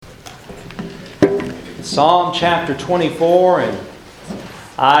Psalm chapter 24, and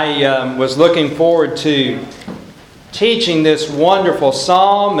I was looking forward to teaching this wonderful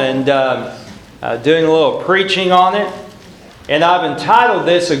psalm and doing a little preaching on it. And I've entitled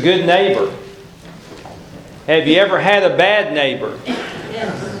this A Good Neighbor. Have you ever had a bad neighbor?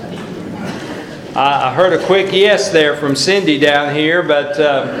 Yes. I heard a quick yes there from Cindy down here, but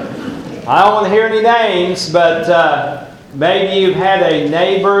I don't want to hear any names, but maybe you've had a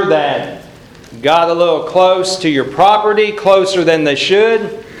neighbor that got a little close to your property, closer than they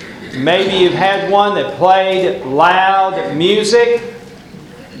should. Maybe you've had one that played loud music.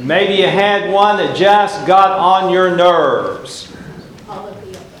 Maybe you had one that just got on your nerves. All of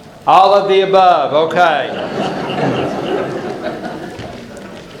the above. All of the above, okay.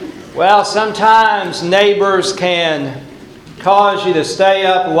 Well, sometimes neighbors can cause you to stay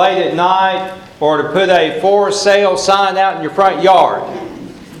up late at night or to put a for sale sign out in your front yard.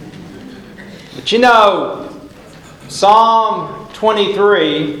 But you know, Psalm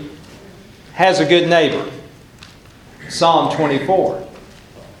 23 has a good neighbor. Psalm 24.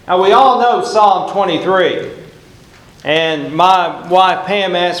 Now we all know Psalm 23. And my wife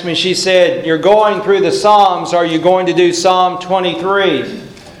Pam asked me, she said, "You're going through the Psalms, are you going to do Psalm 23?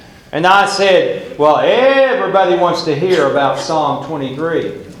 And I said, "Well, everybody wants to hear about Psalm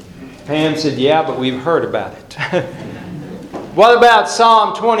 23. Pam said, "Yeah, but we've heard about it." What about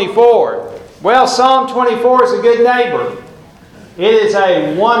Psalm 24? Well, Psalm 24 is a good neighbor. It is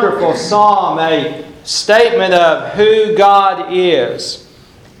a wonderful psalm, a statement of who God is.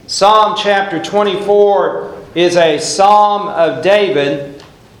 Psalm chapter 24 is a psalm of David,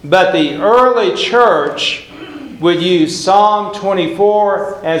 but the early church would use Psalm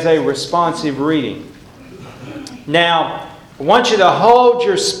 24 as a responsive reading. Now, I want you to hold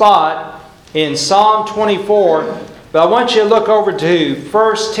your spot in Psalm 24, but I want you to look over to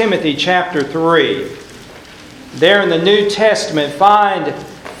 1 Timothy chapter 3. There in the New Testament, find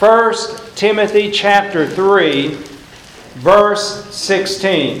 1 Timothy chapter 3, verse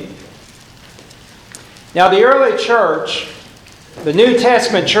 16. Now, the early church, the New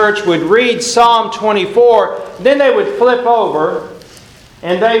Testament church, would read Psalm 24, then they would flip over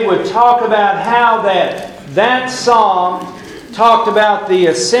and they would talk about how that psalm talked about the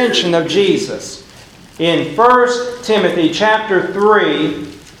ascension of Jesus. In 1 Timothy chapter 3,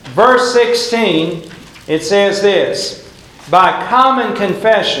 verse 16, it says this, "By common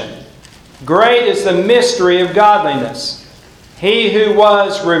confession, great is the mystery of godliness. He who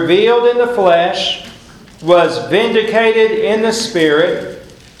was revealed in the flesh was vindicated in the Spirit,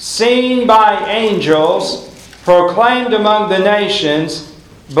 seen by angels, proclaimed among the nations,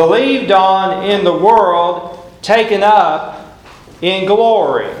 believed on in the world, taken up in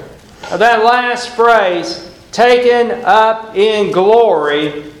glory." Now that last phrase, taken up in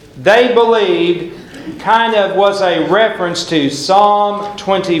glory, they believed kind of was a reference to Psalm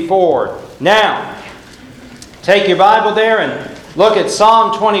 24. Now, take your Bible there and look at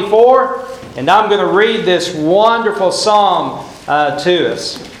Psalm 24. And I'm going to read this wonderful psalm to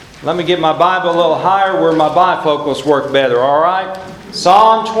us. Let me get my Bible a little higher where my bifocals work better, all right?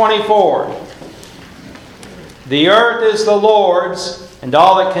 Psalm 24. "The earth is the Lord's, and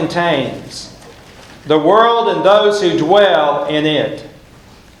all it contains, the world and those who dwell in it.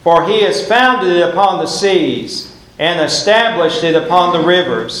 For He has founded it upon the seas, and established it upon the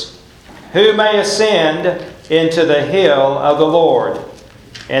rivers. Who may ascend into the hill of the Lord?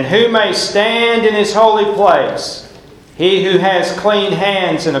 And who may stand in His holy place? He who has clean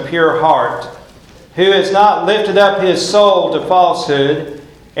hands and a pure heart, who has not lifted up his soul to falsehood,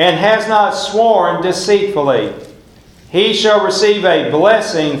 and has not sworn deceitfully. He shall receive a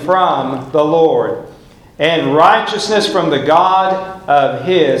blessing from the Lord, and righteousness from the God of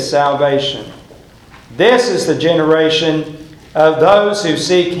his salvation. This is the generation of those who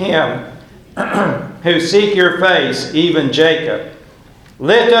seek Him, who seek your face, even Jacob.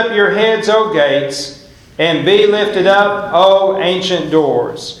 Lift up your heads, O gates, and be lifted up, O ancient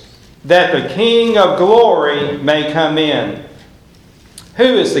doors, that the King of glory may come in.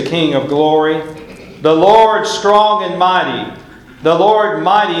 Who is the King of glory? The Lord strong and mighty, the Lord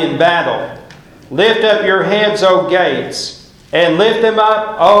mighty in battle. Lift up your heads, O gates, and lift them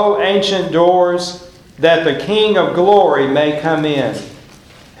up, O ancient doors, that the King of glory may come in.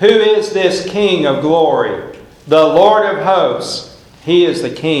 Who is this King of glory? The Lord of hosts. He is the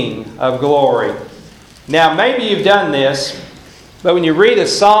King of glory. Now, maybe you've done this, but when you read a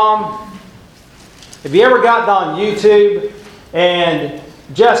psalm, have you ever gotten on YouTube and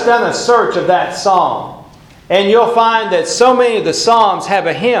just done a search of that psalm? And you'll find that so many of the psalms have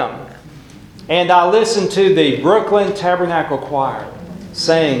a hymn. And I listened to the Brooklyn Tabernacle Choir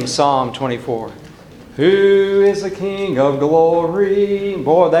sing Psalm 24. Who is the King of glory?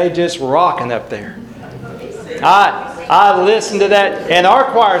 Boy, they just rocking up there. I listen to that, and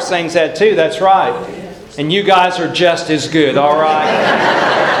our choir sings that too, that's right. And you guys are just as good, all right?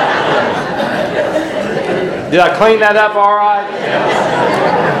 Did I clean that up all right?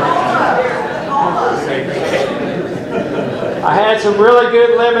 I had some really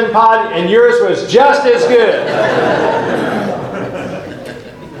good lemon pie, and yours was just as good.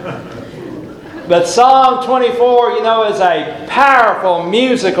 But Psalm 24, is a powerful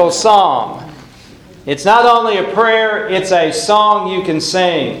musical psalm. It's not only a prayer, it's a song you can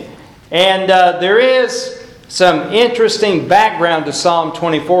sing. And there is some interesting background to Psalm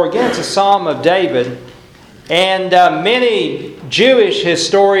 24. Again, it's a psalm of David. And many Jewish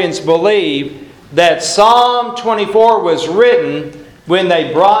historians believe that Psalm 24 was written when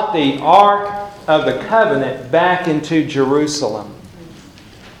they brought the Ark of the Covenant back into Jerusalem.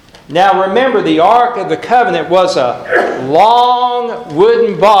 Now remember, the Ark of the Covenant was a long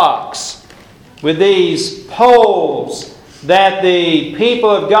wooden box with these poles that the people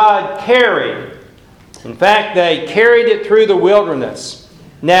of God carried. In fact, they carried it through the wilderness.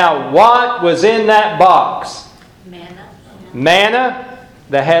 Now, what was in that box? Manna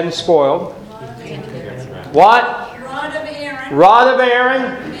that hadn't spoiled. What? Rod of Aaron. Rod of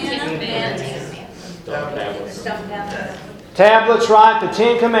Aaron. Tablets, right? The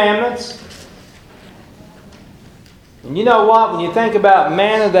Ten Commandments. And you know what? When you think about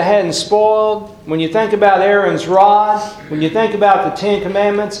manna that hadn't spoiled, when you think about Aaron's rod, when you think about the Ten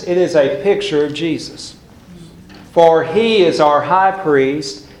Commandments, it is a picture of Jesus. For He is our high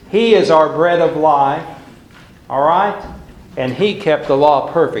priest. He is our bread of life. All right? And He kept the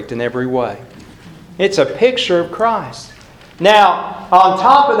law perfect in every way. It's a picture of Christ. Now, on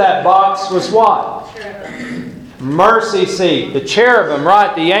top of that box was what? Mercy seat. The cherubim,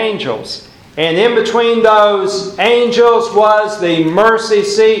 right? The angels. And in between those angels was the mercy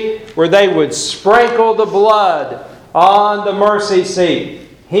seat where they would sprinkle the blood on the mercy seat.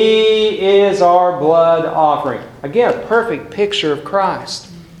 He is our blood offering. Again, a perfect picture of Christ.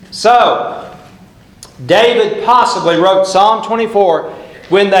 So, David possibly wrote Psalm 24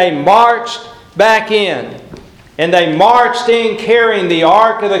 when they marched back in. And they marched in carrying the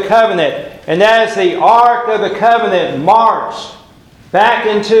Ark of the Covenant. And as the Ark of the Covenant marched back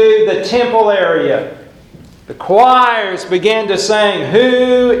into the temple area, the choirs began to sing,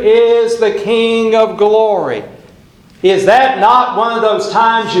 "Who is the King of glory?" Is that not one of those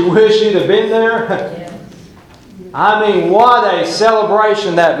times you wish you'd have been there? I mean, what a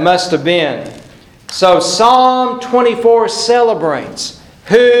celebration that must have been. So Psalm 24 celebrates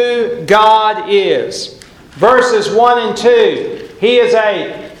who God is. Verses 1 and 2, He is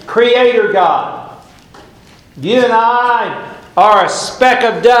a Creator God. You and I are a speck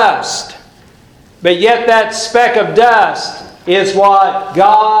of dust. But yet that speck of dust is what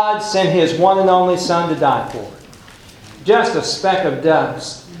God sent His one and only Son to die for. Just a speck of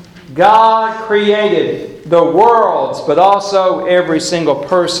dust. God created the worlds, but also every single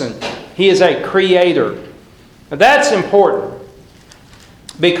person. He is a creator. Now that's important.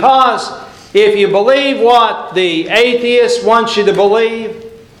 Because if you believe what the atheist wants you to believe,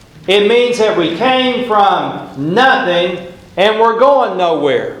 it means that we came from nothing and we're going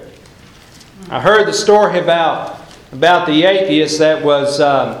nowhere. I heard the story about the atheist that was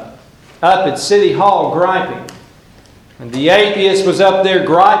up at City Hall griping. And the atheist was up there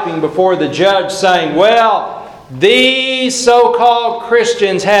griping before the judge saying, well, these so-called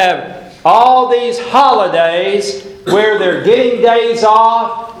Christians have all these holidays where they're getting days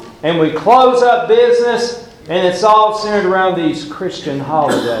off and we close up business and it's all centered around these Christian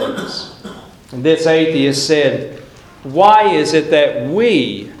holidays. And this atheist said, why is it that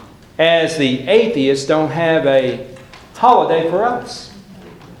we, as the atheists, don't have a holiday for us?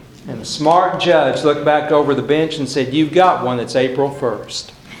 And the smart judge looked back over the bench and said, you've got one that's April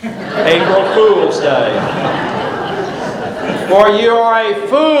 1st. April Fool's Day. For you are a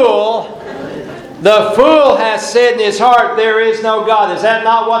fool. The fool has said in his heart, there is no God. Is that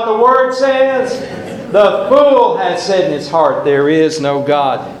not what the Word says? The fool has said in his heart, there is no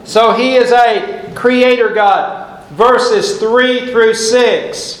God. So He is a Creator God. Verses 3 through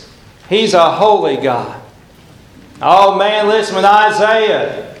 6. He's a holy God. Oh man, listen, when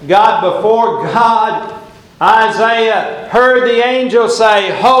Isaiah got before God, Isaiah heard the angel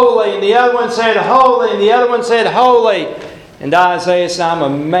say, holy, and the other one said, holy, and the other one said, holy. And Isaiah said, I'm a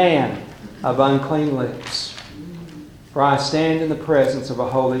man of unclean lips, for I stand in the presence of a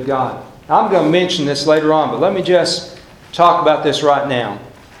holy God. I'm going to mention this later on, but let me just talk about this right now.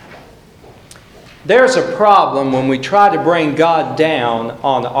 There's a problem when we try to bring God down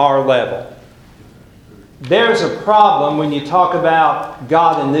on our level. there's a problem when you talk about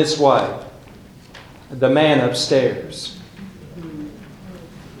God in this way. The man upstairs.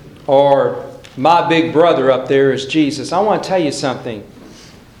 Or my big brother up there is Jesus. I want to tell you something.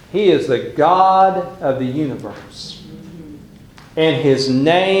 He is the God of the universe. And His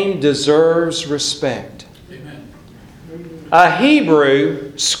name deserves respect. Amen. A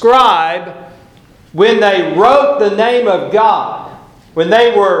Hebrew scribe, when they wrote the name of God, when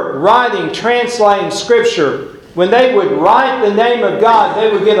they were writing, translating Scripture, when they would write the name of God, they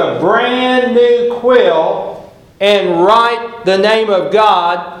would get a brand new quill and write the name of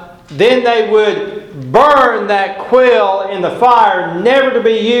God. Then they would burn that quill in the fire, never to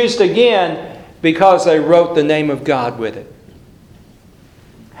be used again, because they wrote the name of God with it.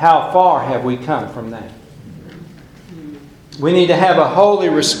 How far have we come from that? We need to have a holy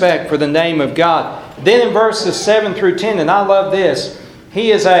respect for the name of God. Then in verses 7 through 10, and I love this,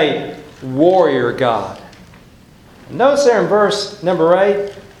 He is a warrior God. Notice there in verse number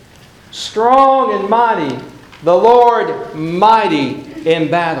 8, strong and mighty, the Lord mighty in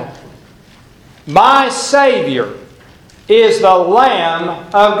battle. My Savior is the Lamb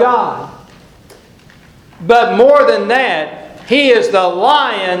of God. But more than that, He is the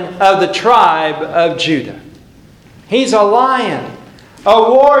Lion of the tribe of Judah. He's a lion, a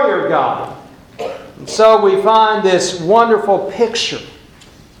warrior God. And so we find this wonderful picture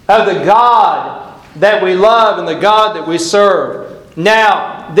of the God that we love and the God that we serve.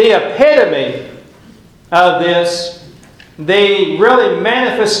 Now, the epitome of this, the really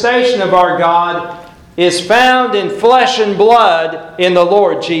manifestation of our God, is found in flesh and blood in the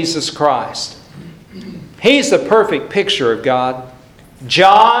Lord Jesus Christ. He's the perfect picture of God.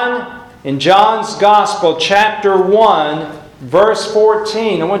 John, in John's Gospel, chapter 1, verse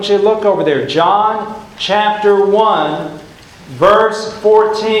 14. I want you to look over there. John chapter 1, verse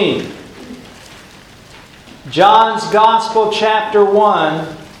 14. John's Gospel, chapter 1,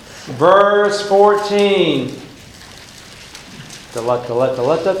 verse 14.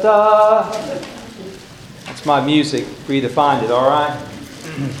 That's my music for you to find it, all right?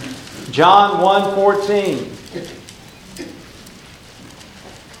 John 1:14.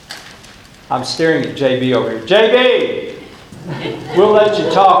 I'm staring at JB over here. JB! We'll let you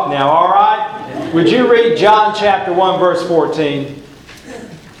talk now, all right? Would you read John chapter 1, verse 14?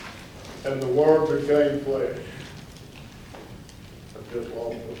 And the Word became flesh. I just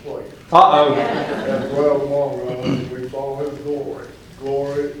lost the place. Uh-oh. And dwelt among us, we saw His glory.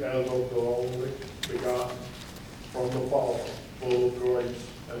 Glory as of the only begotten from the Father, full of grace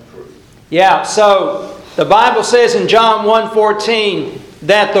and truth. Yeah, so the Bible says in John 1:14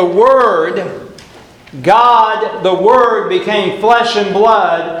 that the Word, God, the Word became flesh and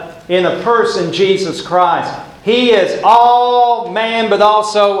blood in a person, Jesus Christ. He is all man, but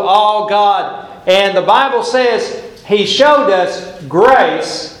also all God. And the Bible says He showed us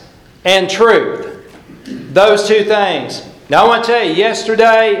grace and truth. Those two things. Now I want to tell you,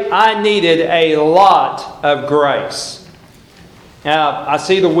 yesterday I needed a lot of grace. Now, I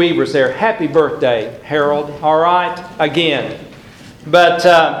see the Weavers there. Happy birthday, Harold. All right? Again. But,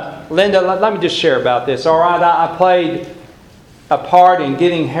 Linda, let me just share about this. All right? I played a part in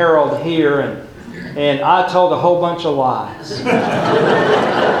getting Harold here, and I told a whole bunch of lies.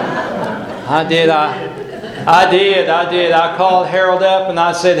 I did. I called Harold up and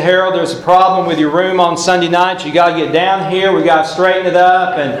I said, Harold, there's a problem with your room on Sunday nights. You got to get down here. We got to straighten it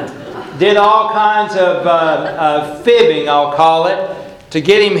up. And did all kinds of fibbing, I'll call it, to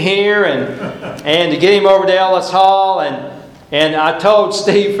get him here and to get him over to Ellis Hall. And I told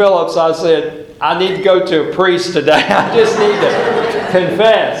Steve Phillips, I said, I need to go to a priest today. I just need to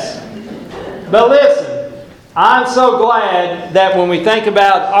confess. But listen, I'm so glad that when we think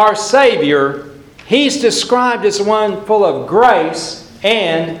about our Savior, He's described as one full of grace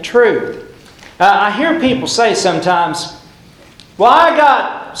and truth. I hear people say sometimes, well, I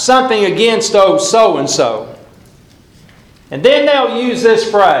got something against so-and-so. And then they'll use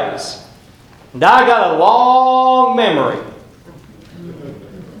this phrase, and I got a long memory.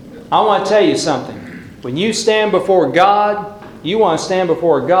 I want to tell you something. When you stand before God, you want to stand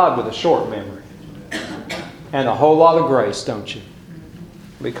before God with a short memory. And a whole lot of grace, don't you?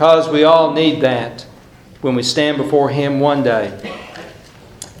 Because we all need that when we stand before Him one day.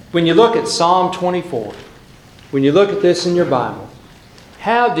 When you look at Psalm 24, when you look at this in your Bible,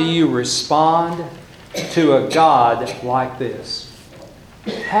 how do you respond to a God like this?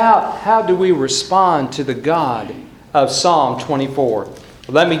 How do we respond to the God of Psalm 24? Well,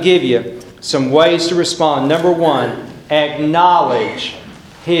 let me give you some ways to respond. Number one, acknowledge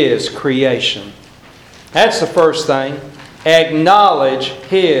His creation. That's the first thing. Acknowledge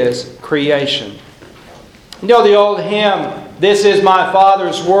His creation. You know the old hymn, "This is my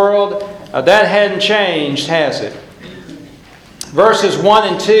Father's world"? That hadn't changed, has it? Verses 1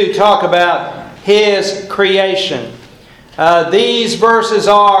 and 2 talk about His creation. These verses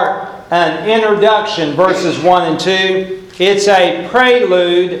are an introduction, verses 1 and 2. It's a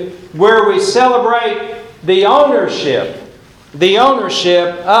prelude where we celebrate the ownership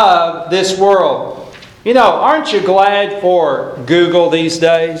of this world. You know, aren't you glad for Google these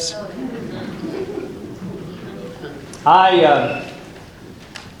days? I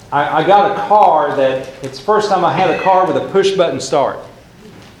got a car that, it's the first time I had a car with a push-button start.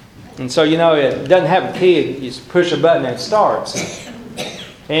 And so, you know, it doesn't have a key. You just push a button and it starts.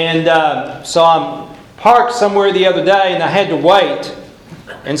 And so I'm parked somewhere the other day and I had to wait.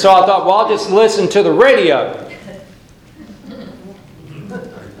 And so I thought, well, I'll just listen to the radio.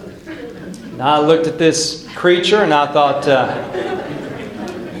 And I looked at this creature and I thought,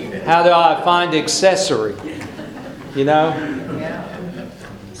 how do I find accessory? You know?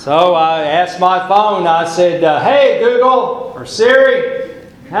 So I asked my phone, I said, hey Google or Siri,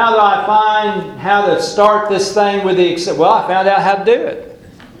 how do I find how to start this thing with the... Well, I found out how to do it.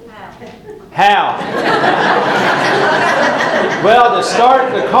 How? Well, to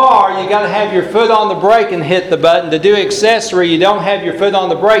start the car, you got to have your foot on the brake and hit the button. To do accessory, you don't have your foot on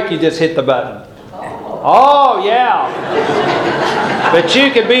the brake, you just hit the button. Oh, yeah. But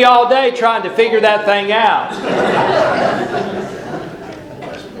you could be all day trying to figure that thing out.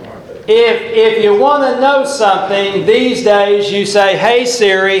 If you want to know something, these days you say, hey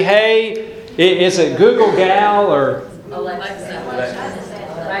Siri, hey, is it Google Gal or Alexa?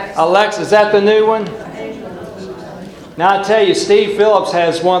 Is that the new one? Now I tell you, Steve Phillips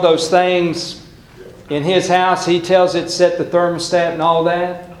has one of those things in his house. He tells it to set the thermostat and all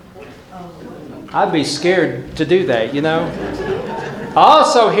that. I'd be scared to do that, you know. I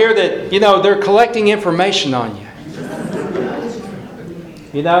also hear that, you know, they're collecting information on you.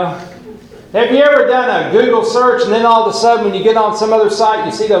 You know? Have you ever done a Google search and then all of a sudden when you get on some other site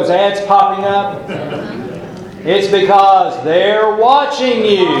you see those ads popping up? It's because they're watching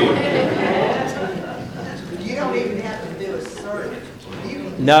you. You don't even have to do a search.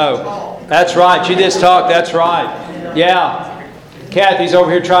 No, that's right. You just talk. That's right. Yeah. Kathy's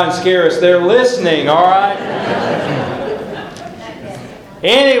over here trying to scare us. They're listening, all right?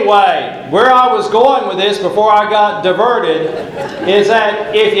 Anyway, where I was going with this before I got diverted is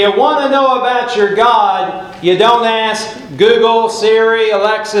that if you want to know about your God, you don't ask Google, Siri,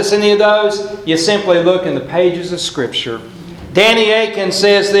 Alexa, any of those. You simply look in the pages of Scripture. Danny Akin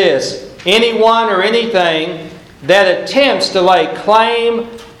says this, anyone or anything that attempts to lay claim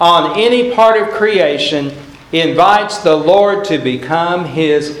on any part of creation invites the Lord to become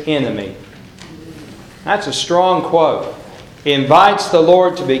his enemy. That's a strong quote. Invites the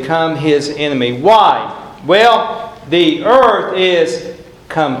Lord to become his enemy. Why? Well, the earth is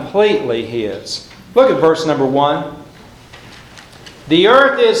completely his. Look at verse number 1. The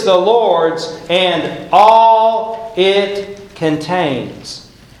earth is the Lord's and all it contains.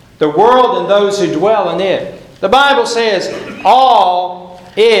 The world and those who dwell in it. The Bible says all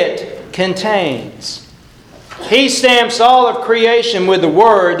it contains. He stamps all of creation with the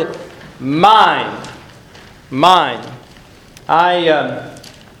word mine. Mine. I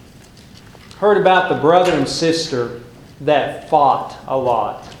heard about the brother and sister that fought a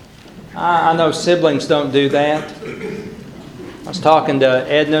lot. I know siblings don't do that. I was talking to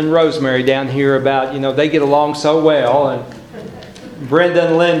Edna and Rosemary down here about, they get along so well. And Brenda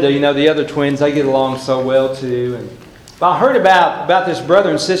and Linda, the other twins, they get along so well too. But I heard about this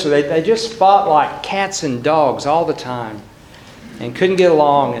brother and sister. They just fought like cats and dogs all the time and couldn't get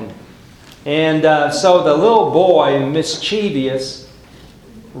along. And so the little boy, mischievous,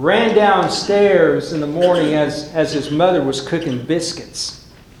 ran downstairs in the morning as his mother was cooking biscuits.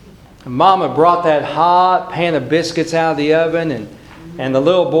 And Mama brought that hot pan of biscuits out of the oven, and the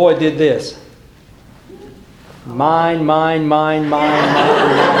little boy did this. Mine, mine, mine, mine, mine.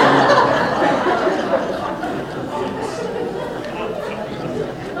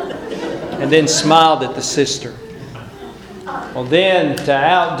 And then smiled at the sister. Well, then, to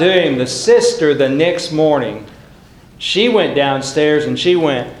outdo him, the sister the next morning, she went downstairs and she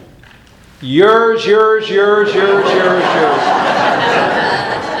went, yours, yours, yours, yours, yours, yours.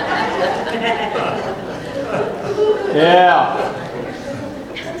 Yeah.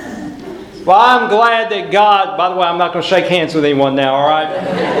 Well, I'm glad that God, by the way, I'm not going to shake hands with anyone now, all right?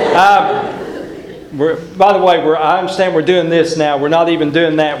 By the way, I understand we're doing this now. We're not even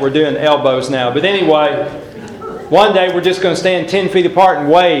doing that. We're doing elbows now. But anyway, one day we're just going to stand 10 feet apart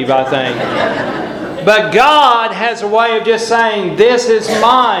and wave, I think. But God has a way of just saying, this is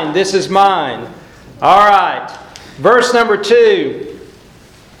mine, this is mine. All right. Verse number 2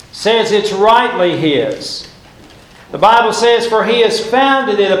 says it's rightly His. The Bible says, "For He has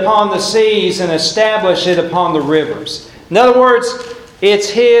founded it upon the seas and established it upon the rivers." In other words, it's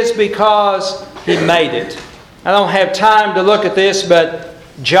His because He made it. I don't have time to look at this, but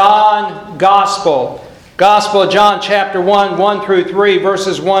John Gospel of John chapter 1, 1 through 3,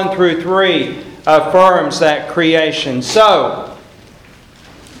 verses 1 through 3 affirms that creation. So,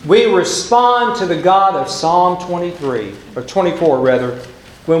 we respond to the God of Psalm 23, or 24 rather,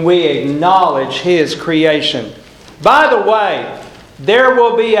 when we acknowledge His creation. By the way, there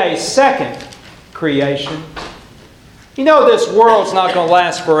will be a second creation. You know this world's not going to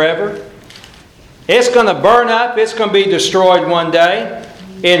last forever. It's going to burn up. It's going to be destroyed one day.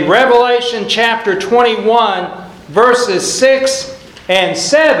 In Revelation chapter 21, verses 6 and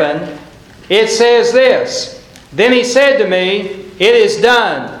 7, it says this, "Then He said to me, It is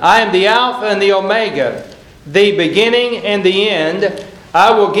done. I am the Alpha and the Omega, the beginning and the end. I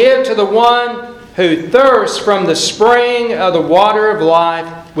will give to the one who thirsts from the spring of the water of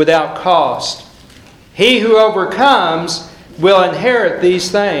life without cost. He who overcomes will inherit these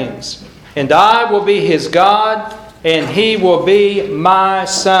things, and I will be his God, and he will be my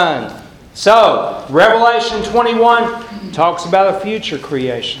son." So, Revelation 21 talks about a future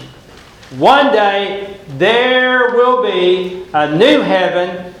creation. One day, there will be a new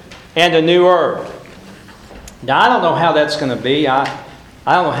heaven and a new earth. Now, I don't know how that's going to be. I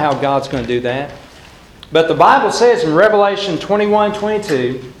don't know how God's going to do that. But the Bible says in Revelation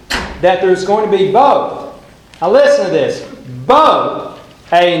 21:22 that there's going to be both. Now, listen to this. Both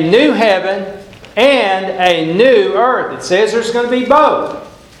a new heaven and a new earth. It says there's going to be both.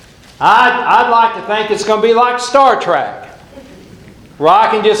 I'd like to think it's going to be like Star Trek, where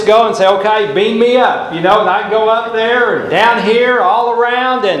I can just go and say, "Okay, beam me up," and I can go up there and down here, all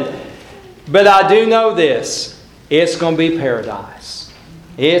around. But I do know this: it's going to be paradise.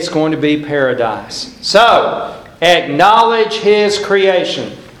 It's going to be paradise. So, acknowledge His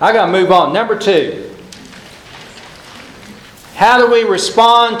creation. I got to move on. Number 2. How do we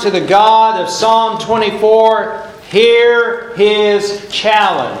respond to the God of Psalm 24? Hear His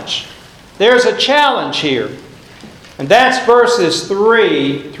challenge. There's a challenge here. And that's verses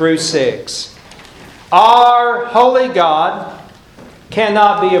 3 through 6. Our holy God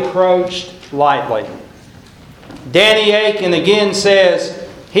cannot be approached lightly. Danny Aiken again says,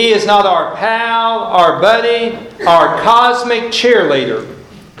 He is not our pal, our buddy, our cosmic cheerleader,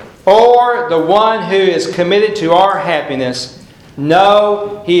 or the one who is committed to our happiness.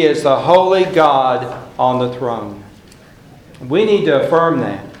 No, He is the holy God on the throne. We need to affirm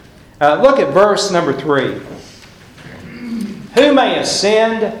that. Look at verse number 3. Who may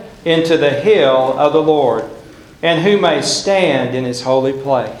ascend into the hill of the Lord, and who may stand in His holy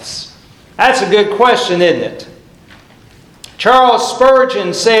place? That's a good question, isn't it? Charles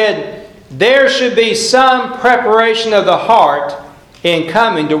Spurgeon said, there should be some preparation of the heart in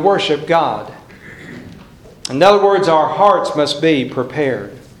coming to worship God. In other words, our hearts must be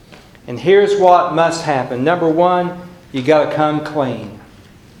prepared. And here's what must happen. Number 1, you got to come clean.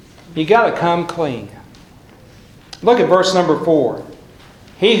 You got to come clean. Look at verse number 4.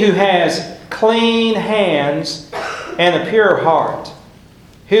 He who has clean hands and a pure heart,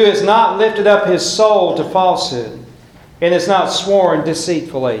 who has not lifted up his soul to falsehood, and has not sworn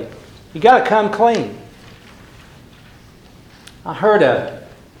deceitfully. You got to come clean. I heard a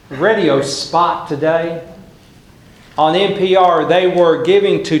radio spot today on NPR. They were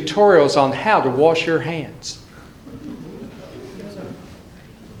giving tutorials on how to wash your hands.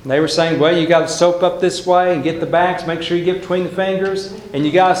 They were saying, well, you got to soap up this way and get the backs, make sure you get between the fingers, and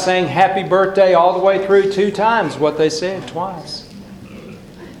you got to sing happy birthday all the way through 2 times, what they said, twice.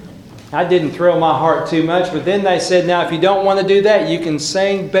 I didn't thrill my heart too much, but then they said, now if you don't want to do that, you can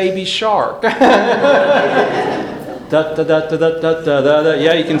sing Baby Shark. Yeah,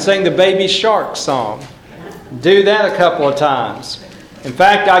 you can sing the Baby Shark song. Do that a couple of times. In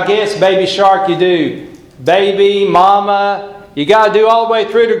fact, I guess Baby Shark you do baby, mama. You got to do all the way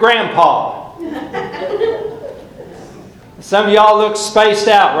through to grandpa. Some of y'all look spaced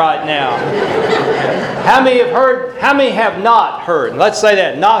out right now. How many have heard? How many have not heard? Let's say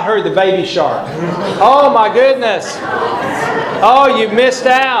that. Not heard the Baby Shark. Oh my goodness. Oh, you missed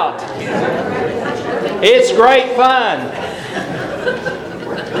out. It's great fun.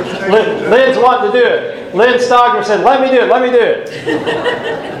 Lynn's wanting to do it. Lynn Stogner said, let me do it, let me do it.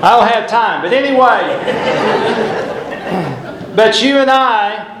 I don't have time. But anyway, but you and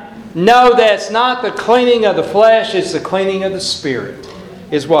I know that's not the cleaning of the flesh, it's the cleaning of the spirit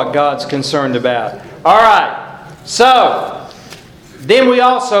is what God's concerned about. All right, so Then we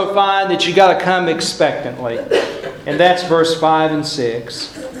also find that you got to come expectantly. And that's verse 5 and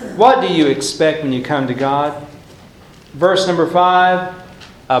 6. What do you expect when you come to God? Verse number 5,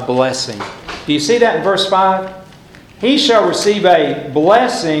 a blessing. Do you see that in verse 5? He shall receive a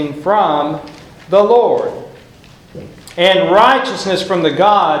blessing from the Lord, and righteousness from the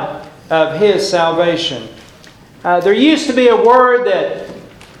God of his salvation. There used to be a word that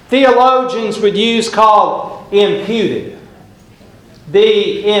theologians would use called imputed.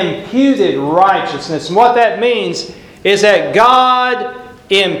 The imputed righteousness. And what that means is that God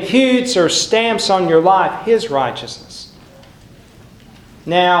imputes or stamps on your life His righteousness.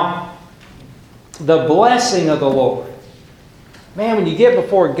 Now, the blessing of the Lord. Man, when you get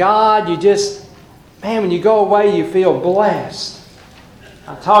before God, when you go away, you feel blessed.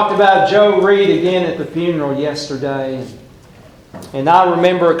 I talked about Joe Reed again at the funeral yesterday. And I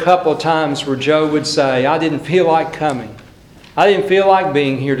remember a couple of times where Joe would say, I didn't feel like coming. I didn't feel like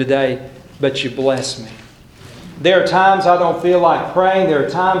being here today, but you blessed me. There are times I don't feel like praying. There are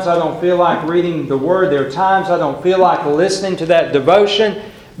times I don't feel like reading the Word. There are times I don't feel like listening to that devotion.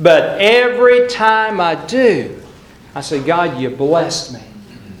 But every time I do, I say, God, you blessed me.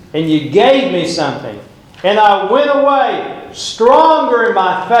 And you gave me something. And I went away stronger in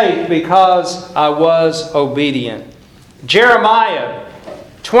my faith because I was obedient. Jeremiah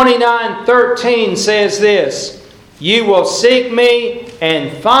 29:13 says this, you will seek me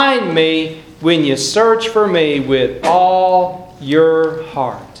and find me when you search for me with all your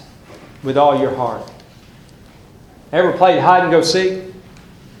heart. With all your heart. Ever played hide and go seek?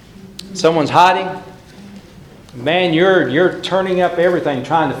 Someone's hiding. Man, you're turning up everything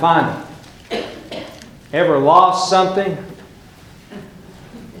trying to find it. Ever lost something?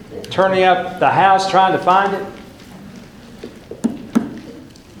 Turning up the house trying to find it?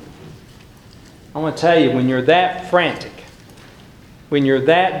 I want to tell you, when you're that frantic, when you're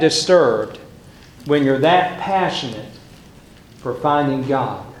that disturbed, when you're that passionate for finding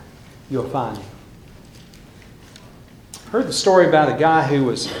God, you'll find Him. I heard the story about a guy who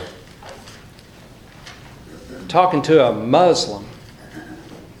was talking to a Muslim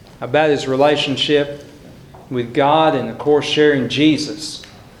about his relationship with God and, of course, sharing Jesus.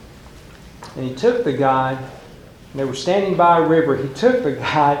 And he took the guy, and they were standing by a river. He took the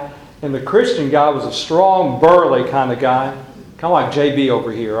guy, and the Christian guy was a strong, burly kind of guy. Kind of like JB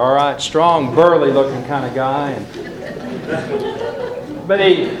over here, all right? Strong, burly looking kind of guy. But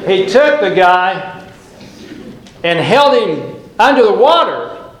he took the guy and held him under the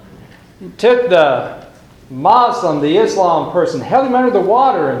water. He took the Muslim, the Islam person, held him under the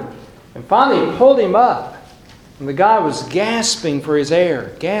water and finally pulled him up. And the guy was gasping for his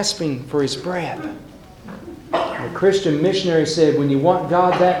air, gasping for his breath. The Christian missionary said, when you want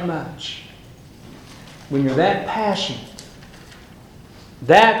God that much, when you're that passionate,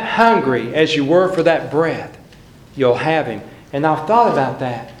 that hungry as you were for that breath, you'll have Him. And I've thought about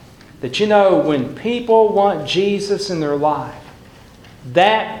that. That when people want Jesus in their life,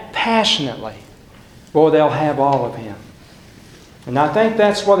 that passionately, boy, they'll have all of Him. And I think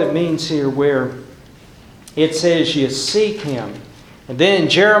that's what it means here where it says you seek Him. And then in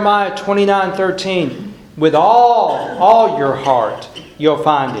Jeremiah 29:13, with all your heart, you'll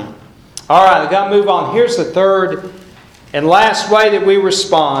find Him. All right, I've got to move on. Here's the third and last way that we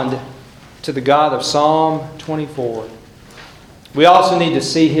respond to the God of Psalm 24. We also need to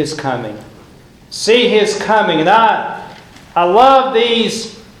see His coming. See His coming. And I love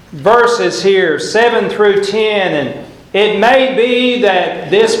these verses here, 7 through 10. And it may be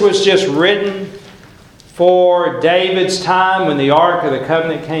that this was just written for David's time when the Ark of the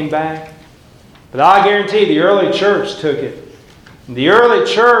Covenant came back. But I guarantee the early church took it. The early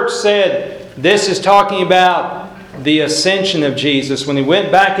church said this is talking about the ascension of Jesus when He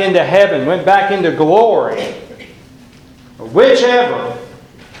went back into heaven, went back into glory. Whichever,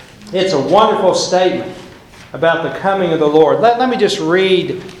 it's a wonderful statement about the coming of the Lord. Let me just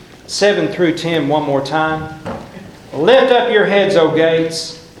read 7 through 10 one more time. Lift up your heads, O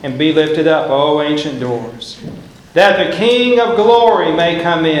gates, and be lifted up, O ancient doors, that the King of glory may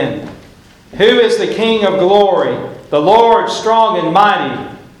come in. Who is the King of glory? The Lord strong and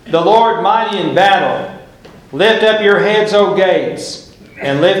mighty, the Lord mighty in battle. Lift up your heads, O gates,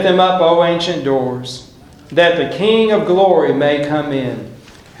 and lift them up, O ancient doors, that the King of glory may come in.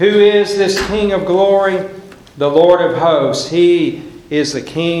 Who is this King of glory? The Lord of hosts. He is the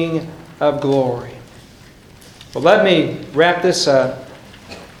King of glory. Well, let me wrap this up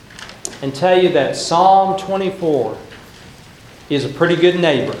and tell you that Psalm 24 is a pretty good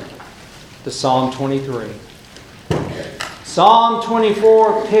neighbor to Psalm 23. Psalm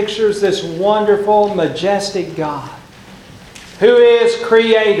 24 pictures this wonderful, majestic God who is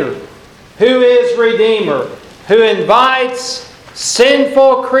Creator, who is Redeemer, who invites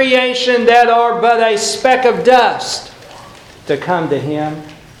sinful creation that are but a speck of dust to come to Him.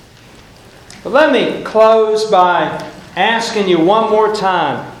 But let me close by asking you one more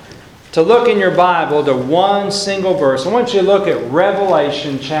time to look in your Bible to one single verse. I want you to look at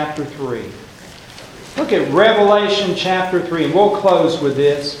Revelation chapter 3. Look at Revelation chapter 3, and we'll close with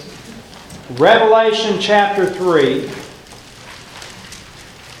this. Revelation chapter 3.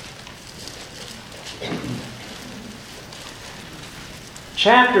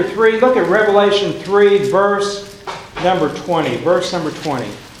 Chapter 3, look at Revelation 3, verse number 20. Verse number 20.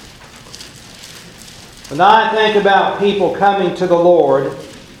 When I think about people coming to the Lord,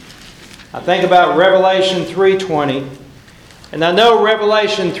 I think about Revelation 3:20. And I know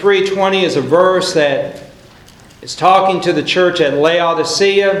Revelation 3:20 is a verse that is talking to the church at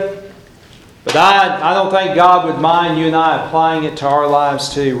Laodicea. But I don't think God would mind you and I applying it to our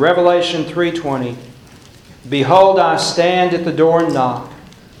lives too. Revelation 3:20. Behold, I stand at the door and knock.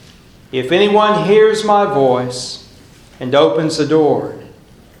 If anyone hears my voice and opens the door,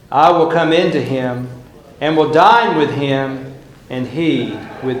 I will come into him and will dine with him and he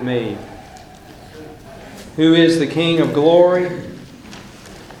with me. Who is the King of glory?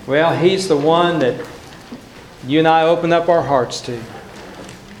 Well, He's the one that you and I open up our hearts to.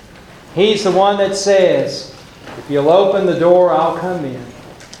 He's the one that says, if you'll open the door, I'll come in.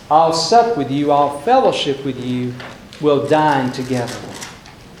 I'll sup with you. I'll fellowship with you. We'll dine together.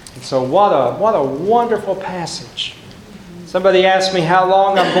 And so what a wonderful passage. Somebody asked me how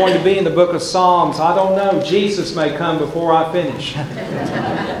long I'm going to be in the book of Psalms. I don't know. Jesus may come before I finish.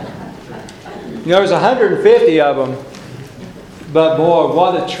 There's 150 of them. But boy,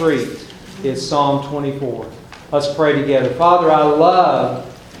 what a treat is Psalm 24. Let's pray together. Father, I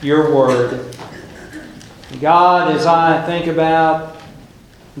love Your Word. God, as I think about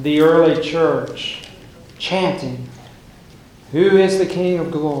the early church chanting, who is the King of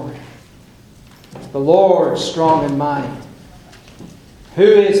glory? The Lord strong and mighty. Who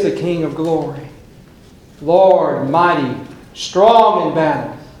is the King of glory? Lord mighty, strong in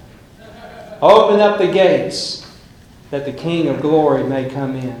battle. Open up the gates that the King of glory may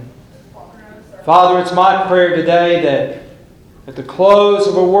come in. Father, it's my prayer today that at the close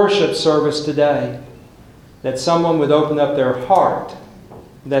of a worship service today, that someone would open up their heart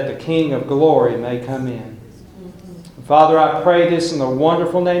that the King of glory may come in. Father, I pray this in the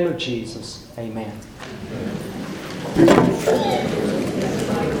wonderful name of Jesus. Amen.